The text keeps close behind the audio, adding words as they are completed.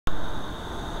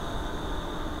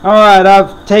Alright,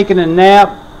 I've taken a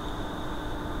nap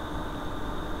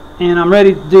and I'm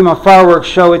ready to do my fireworks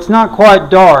show. It's not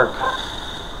quite dark,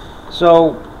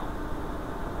 so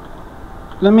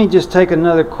let me just take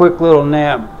another quick little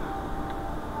nap.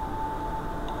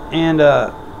 And well,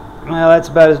 that's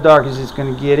about as dark as it's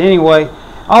going to get. Anyway,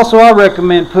 also I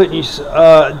recommend putting your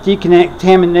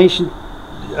decontamination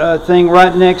thing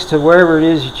right next to wherever it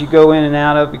is that you go in and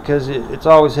out of, because it's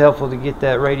always helpful to get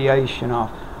that radiation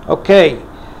off. Okay,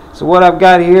 so what I've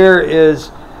got here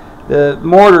is the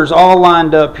mortars all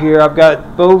lined up here. I've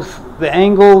got both the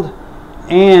angled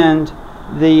and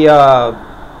the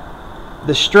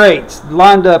straights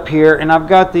lined up here, and I've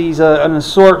got these an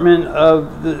assortment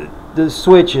of the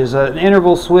switches, an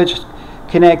interval switch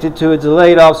connected to a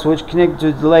delayed off switch, connected to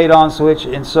a delayed on switch,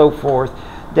 and so forth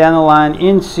down the line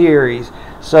in series.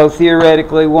 So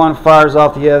theoretically one fires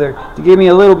off the other to give me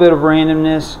a little bit of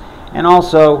randomness, and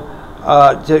also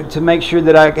to make sure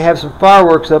that I have some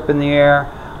fireworks up in the air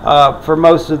for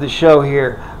most of the show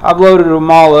here. I've loaded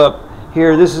them all up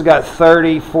here. This has got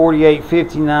 30, 48,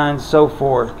 59, so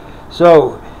forth.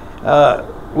 So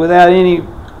without any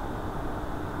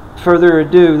further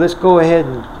ado, let's go ahead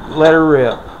and let her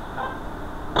rip.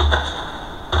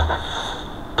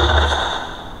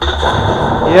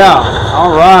 Yeah,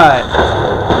 alright.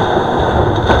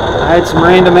 I had some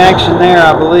random action there,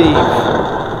 I believe.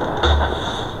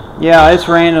 Yeah, it's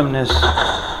randomness.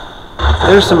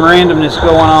 There's some randomness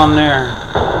going on there,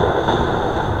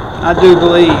 I do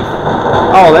believe.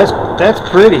 Oh, that's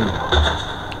pretty.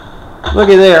 Look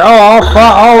at there. Oh,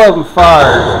 all of them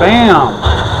fired. Bam.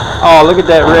 Oh, look at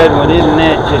that red one. Isn't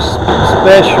that just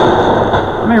special?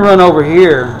 Let me run over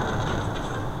here.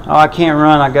 Oh, I can't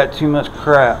run. I got too much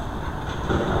crap.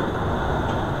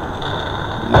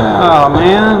 Oh,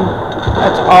 man.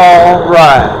 That's all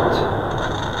right.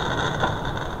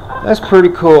 That's pretty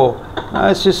cool. Now,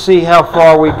 let's just see how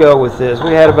far we go with this.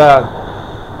 We had about,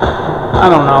 I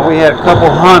don't know, we had a couple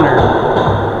hundred.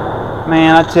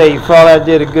 Man, I tell you, Fallout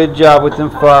did a good job with them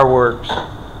fireworks.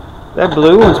 That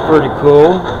blue one's pretty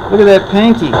cool. Look at that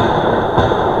pinky.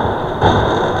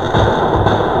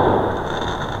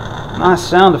 Nice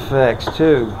sound effects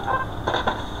too.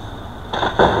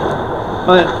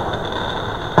 But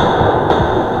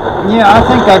yeah, I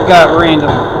think I got random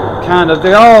kind of.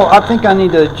 They're all. I think I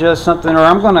need to adjust something, or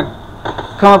I'm gonna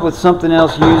come up with something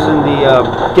else using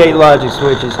the gate logic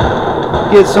switches.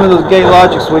 Get some of those gate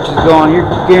logic switches going. You're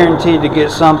guaranteed to get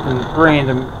something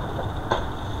random.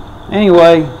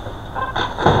 Anyway,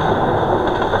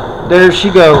 there she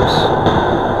goes.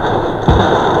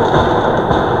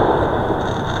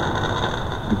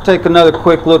 Take another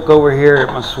quick look over here at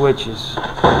my switches.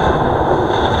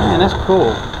 Man, that's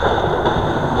cool.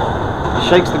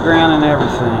 Shakes the ground and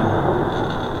everything.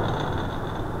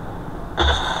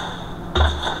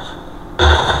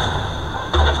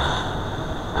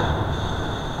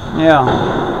 Yeah.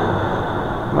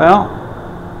 Well,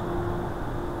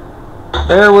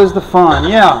 there was the fun.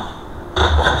 Yeah.